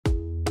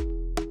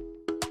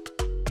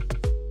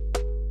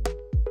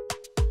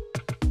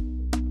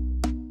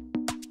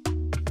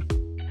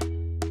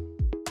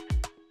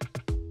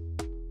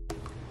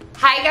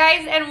Hi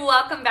guys, and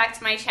welcome back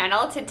to my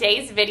channel.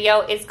 Today's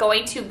video is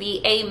going to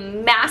be a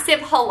massive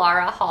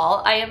Halara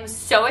haul. I am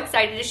so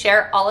excited to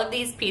share all of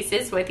these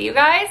pieces with you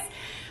guys.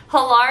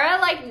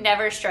 Halara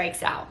never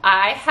strikes out.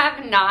 I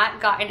have not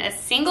gotten a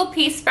single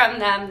piece from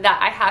them that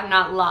I have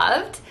not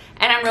loved,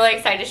 and I'm really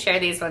excited to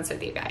share these ones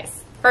with you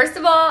guys. First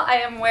of all,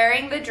 I am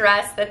wearing the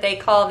dress that they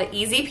call the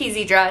Easy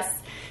Peasy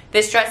dress.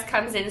 This dress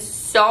comes in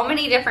so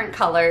many different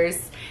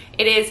colors.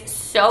 It is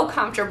so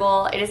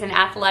comfortable. It is an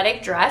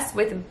athletic dress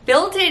with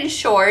built-in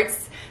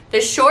shorts.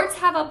 The shorts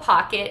have a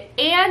pocket,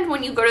 and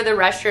when you go to the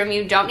restroom,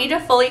 you don't need to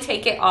fully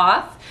take it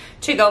off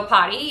to go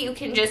potty. You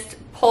can just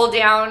pull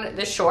down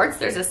the shorts.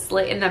 There's a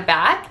slit in the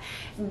back.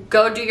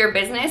 Go do your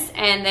business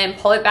and then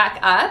pull it back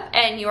up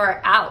and you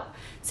are out.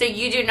 So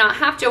you do not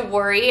have to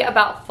worry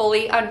about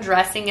fully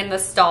undressing in the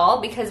stall,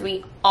 because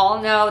we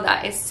all know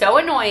that is so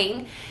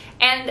annoying.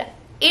 And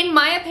in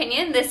my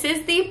opinion, this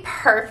is the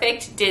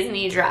perfect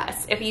Disney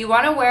dress. If you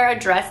want to wear a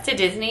dress to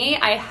Disney,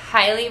 I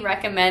highly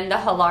recommend the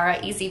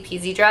Halara Easy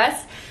Peasy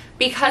dress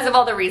because of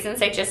all the reasons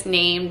I just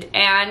named,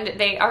 and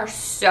they are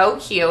so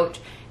cute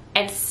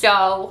and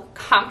so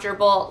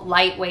comfortable,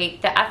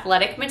 lightweight. The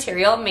athletic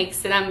material makes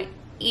them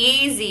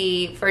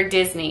easy for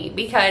Disney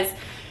because,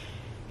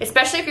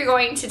 especially if you're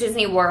going to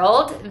Disney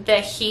World, the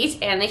heat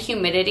and the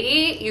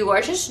humidity, you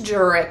are just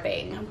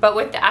dripping. But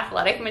with the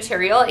athletic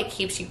material, it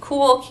keeps you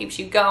cool, keeps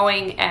you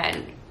going,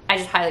 and I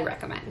just highly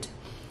recommend.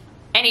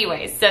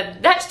 Anyways, so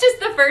that's just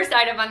the first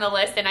item on the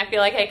list, and I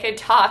feel like I could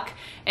talk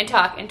and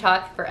talk and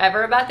talk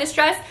forever about this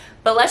dress,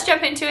 but let's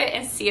jump into it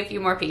and see a few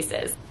more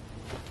pieces.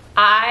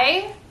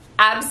 I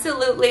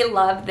absolutely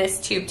love this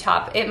tube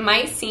top. It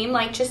might seem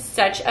like just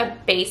such a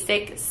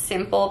basic,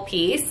 simple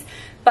piece,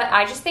 but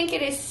I just think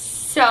it is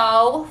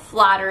so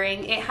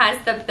flattering. It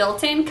has the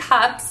built-in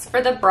cups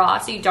for the bra,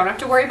 so you don't have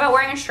to worry about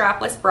wearing a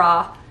strapless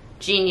bra.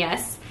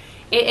 Genius.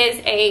 It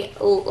is a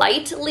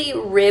lightly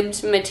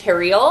ribbed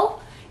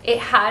material. It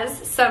has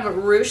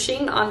some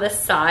ruching on the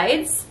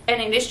sides,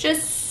 and it is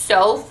just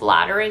so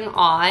flattering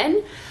on.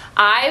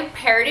 I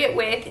paired it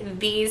with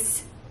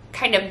these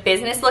kind of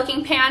business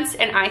looking pants,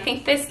 and I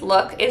think this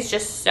look is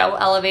just so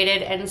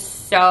elevated and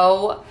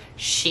so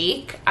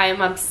chic. I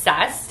am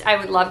obsessed. I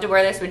would love to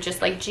wear this with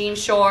just jean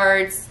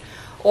shorts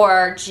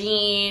or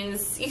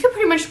jeans. You could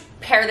pretty much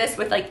pair this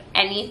with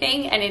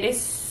anything, and it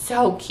is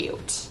so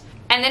cute.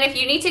 And then if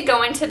you need to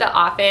go into the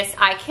office,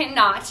 I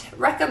cannot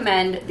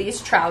recommend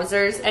these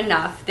trousers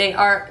enough. They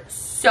are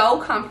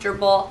so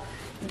comfortable.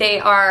 They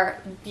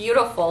are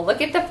beautiful.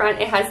 Look at the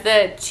front. It has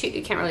the two,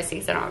 you can't really see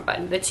because I don't have a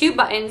button, the two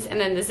buttons and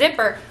then the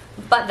zipper,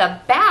 but the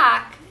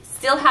back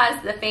still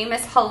has the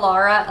famous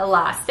Halara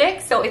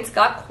elastic, so it's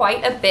got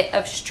quite a bit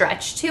of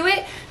stretch to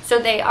it. So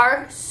they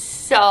are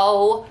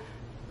so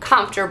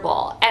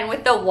comfortable, and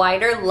with the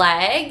wider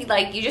leg,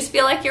 you just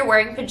feel like you're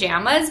wearing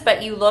pajamas,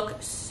 but you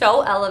look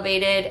so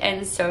elevated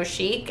and so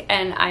chic,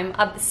 and I'm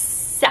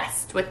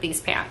obsessed with these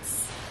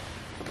pants.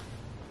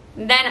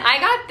 Then I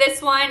got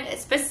this one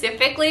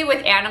specifically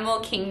with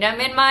Animal Kingdom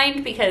in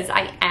mind, because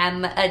I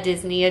am a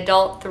Disney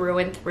adult through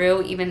and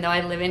through, even though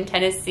I live in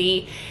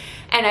Tennessee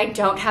and I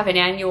don't have an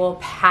annual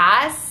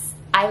pass.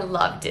 I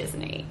love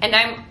Disney, and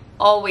I'm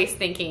always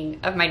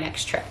thinking of my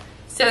next trip.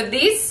 So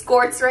these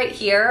skirts right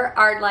here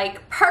are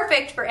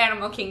perfect for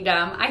Animal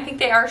Kingdom. I think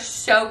they are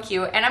so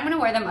cute, and I'm gonna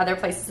wear them other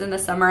places in the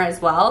summer as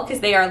well,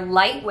 because they are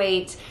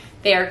lightweight,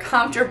 they are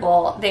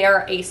comfortable, they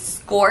are a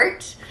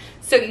skirt,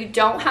 so you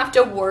don't have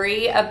to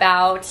worry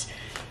about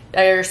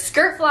their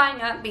skirt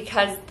flying up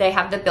because they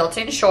have the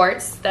built-in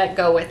shorts that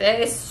go with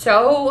it. It's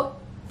so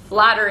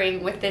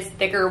flattering with this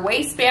thicker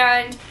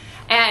waistband.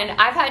 And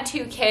I've had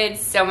 2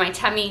 kids, so my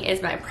tummy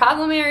is my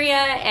problem area,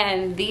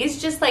 and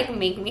these just make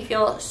me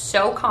feel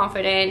so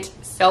confident,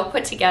 so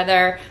put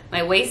together.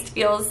 My waist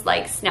feels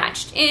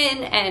snatched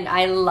in, and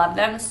I love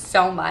them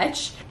so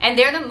much. And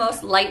they're the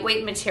most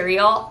lightweight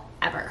material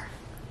ever.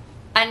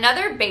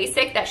 Another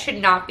basic that should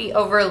not be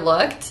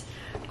overlooked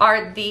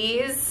are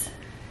these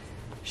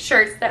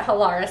shirts that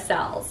Halara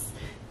sells.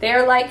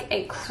 They're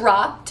a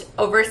cropped,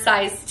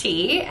 oversized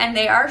tee, and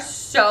they are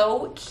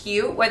so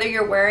cute, whether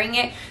you're wearing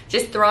it,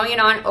 just throwing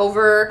it on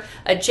over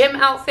a gym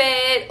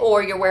outfit,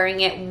 or you're wearing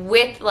it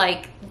with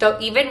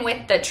even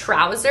with the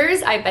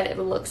trousers. I bet it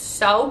would look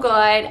so good.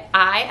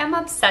 I am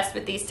obsessed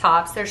with these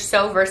tops. They're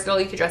so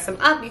versatile. You can dress them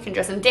up, you can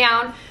dress them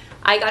down.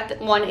 I got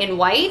one in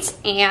white,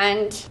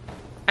 and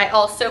I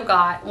also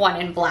got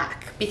one in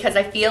black, because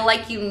I feel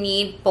like you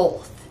need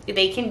both.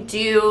 They can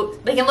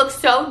look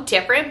so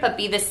different but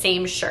be the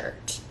same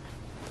shirt.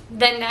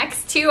 The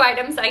next 2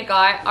 items I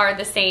got are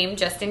the same,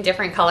 just in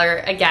different color.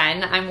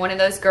 Again, I'm one of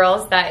those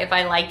girls that if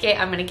I like it,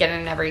 I'm gonna get it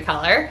in every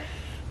color.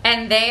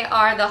 And they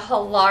are the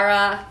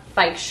Halara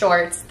bike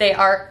shorts. They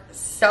are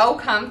so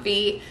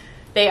comfy.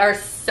 They are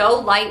so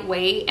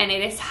lightweight, and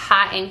it is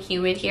hot and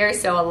humid here,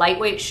 so a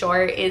lightweight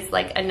short is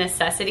a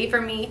necessity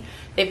for me.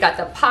 They've got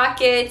the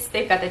pockets,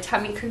 they've got the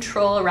tummy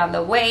control around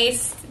the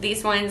waist.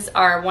 These ones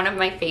are one of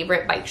my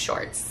favorite bike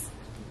shorts.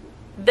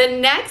 The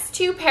next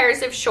two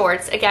pairs of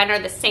shorts, again, are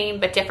the same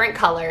but different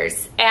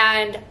colors,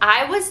 and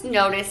I was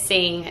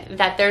noticing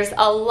that there's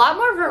a lot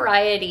more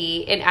variety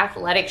in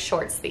athletic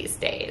shorts these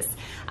days.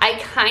 I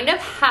kind of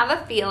have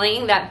a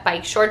feeling that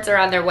bike shorts are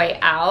on their way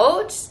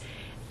out,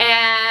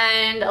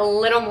 and a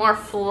little more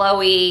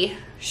flowy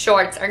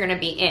shorts are gonna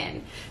be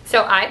in.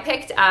 So I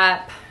picked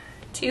up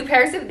two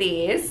pairs of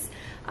these.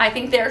 I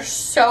think they're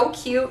so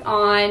cute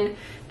on.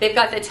 They've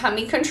got the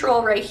tummy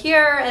control right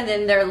here, and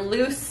then they're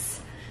loose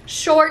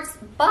shorts,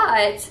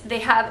 but they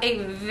have a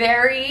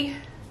very,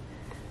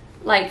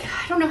 like,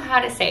 I don't know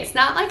how to say it. It's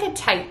not like a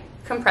tight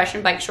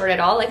compression bike short at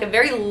all, like a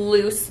very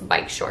loose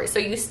bike short. So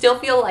you still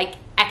feel like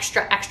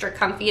extra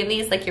comfy in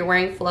these, like you're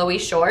wearing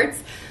flowy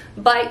shorts,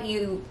 but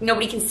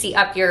nobody can see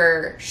up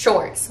your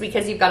shorts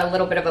because you've got a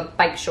little bit of a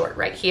bike short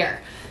right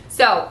here.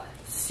 So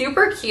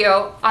super cute.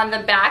 On the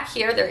back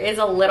here, there is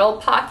a little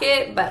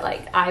pocket, but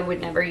like I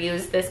would never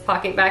use this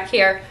pocket back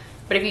here.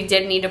 But if you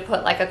did need to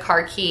put like a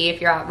car key,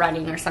 if you're out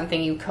running or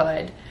something, you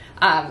could.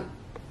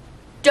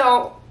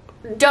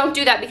 Don't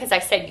do that because I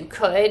said you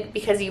could,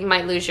 because you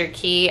might lose your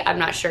key. I'm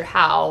not sure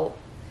how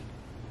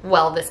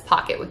well this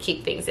pocket would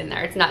keep things in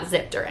there. It's not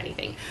zipped or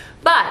anything,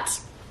 but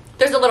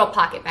there's a little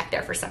pocket back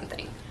there for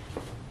something.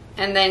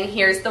 And then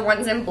here's the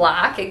ones in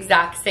black,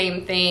 exact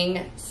same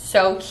thing,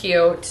 so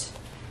cute.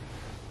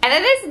 And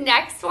then this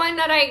next one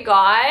that I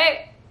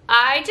got,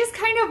 I just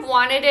kind of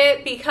wanted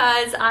it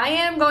because I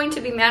am going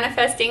to be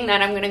manifesting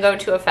that I'm gonna go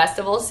to a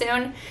festival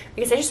soon,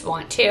 because I just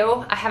want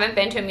to. I haven't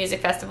been to a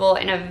music festival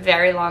in a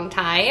very long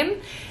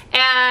time.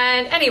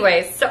 And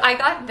anyways, so I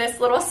got this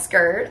little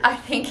skirt. I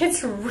think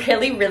it's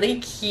really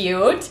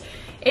cute.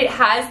 It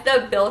has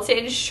the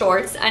built-in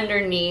shorts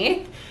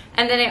underneath,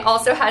 and then it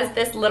also has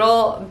this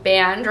little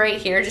band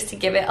right here just to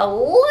give it a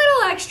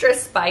little extra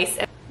spice.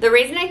 The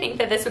reason I think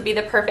that this would be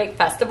the perfect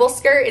festival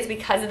skirt is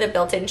because of the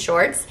built-in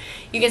shorts.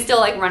 You can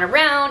still like run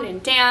around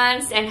and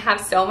dance and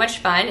have so much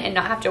fun and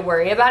not have to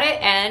worry about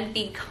it and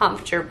be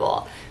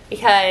comfortable.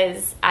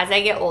 Because as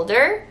I get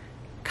older,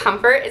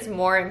 comfort is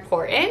more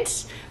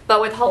important.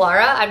 But with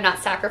Halara, I'm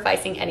not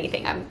sacrificing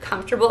anything. I'm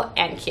comfortable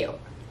and cute.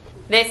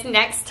 This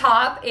next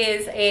top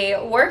is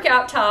a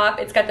workout top.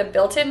 It's got the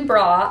built-in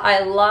bra. I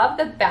love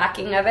the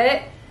backing of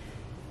it.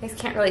 You guys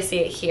can't really see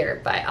it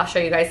here, but I'll show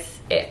you guys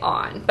it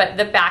on. But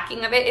the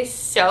backing of it is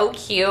so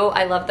cute.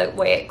 I love the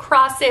way it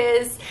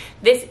crosses.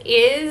 This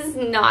is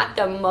not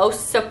the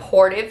most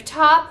supportive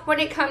top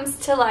when it comes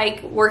to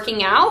like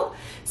working out.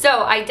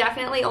 So I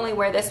definitely only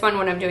wear this one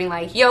when I'm doing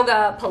like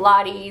yoga,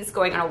 Pilates,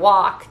 going on a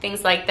walk,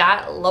 things like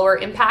that, lower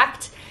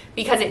impact,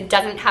 because it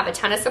doesn't have a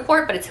ton of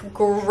support, but it's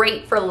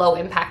great for low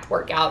impact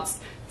workouts.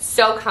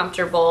 So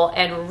comfortable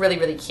and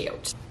really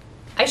cute.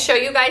 I show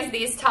you guys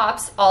these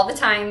tops all the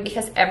time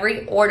because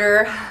every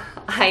order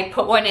I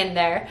put one in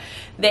there.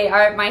 They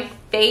are my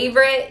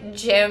favorite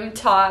gym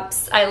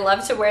tops. I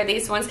love to wear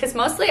these ones because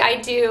mostly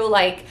I do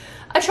like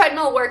a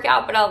treadmill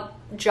workout, but I'll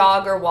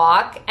jog or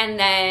walk, and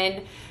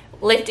then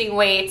lifting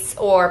weights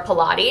or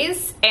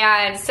Pilates.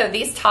 And so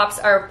these tops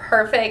are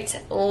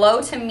perfect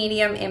low to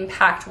medium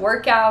impact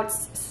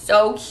workouts.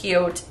 So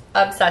cute,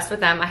 obsessed with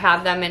them. I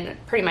have them in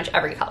pretty much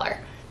every color.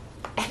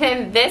 And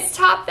then this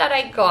top that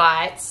I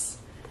got,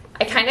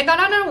 I kind of got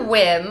on a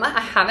whim.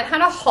 I haven't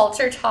had a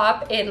halter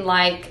top in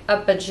like a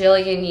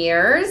bajillion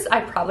years.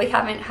 I probably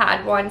haven't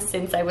had one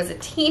since I was a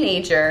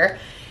teenager.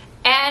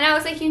 And I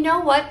was like, you know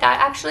what? That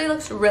actually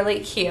looks really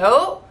cute.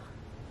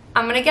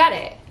 I'm gonna get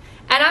it.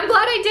 And I'm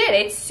glad I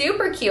did. It's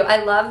super cute.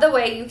 I love the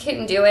way you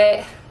can do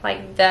it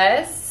like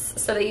this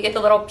so that you get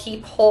the little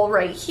peephole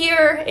right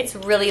here. It's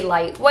really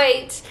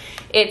lightweight.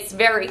 It's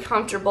very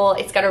comfortable.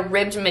 It's got a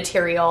ribbed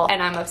material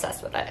and I'm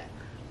obsessed with it.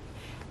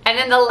 And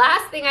then the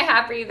last thing I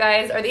have for you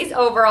guys are these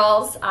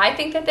overalls. I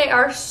think that they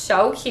are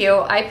so cute.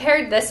 I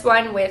paired this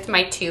one with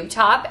my tube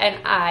top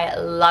and I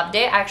loved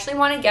it. I actually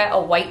want to get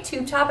a white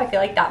tube top. I feel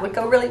like that would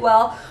go really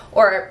well,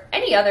 or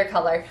any other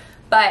color.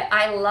 But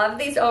I love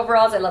these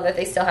overalls. I love that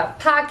they still have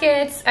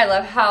pockets. I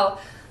love how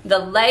the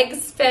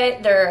legs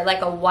fit. They're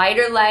like a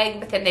wider leg,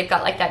 but then they've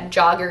got like that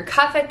jogger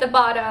cuff at the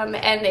bottom,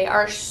 and they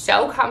are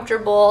so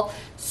comfortable,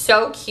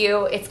 so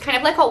cute. It's kind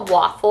of like a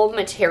waffle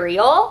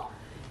material.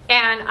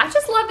 And I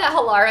just love that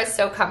Halara is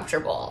so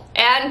comfortable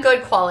and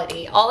good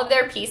quality. All of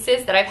their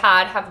pieces that I've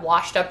had have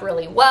washed up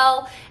really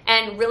well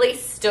and really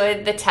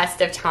stood the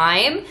test of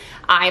time.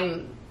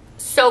 I'm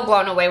so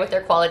blown away with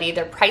their quality.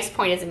 Their price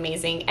point is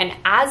amazing. And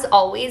as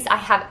always, I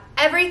have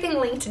everything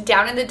linked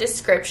down in the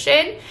description.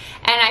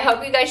 And I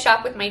hope you guys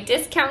shop with my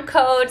discount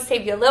code,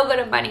 save you a little bit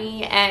of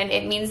money, and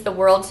it means the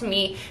world to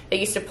me that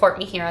you support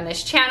me here on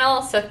this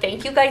channel. So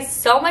thank you guys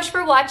so much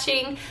for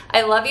watching.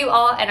 I love you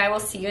all, and I will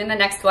see you in the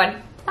next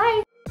one.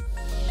 Bye.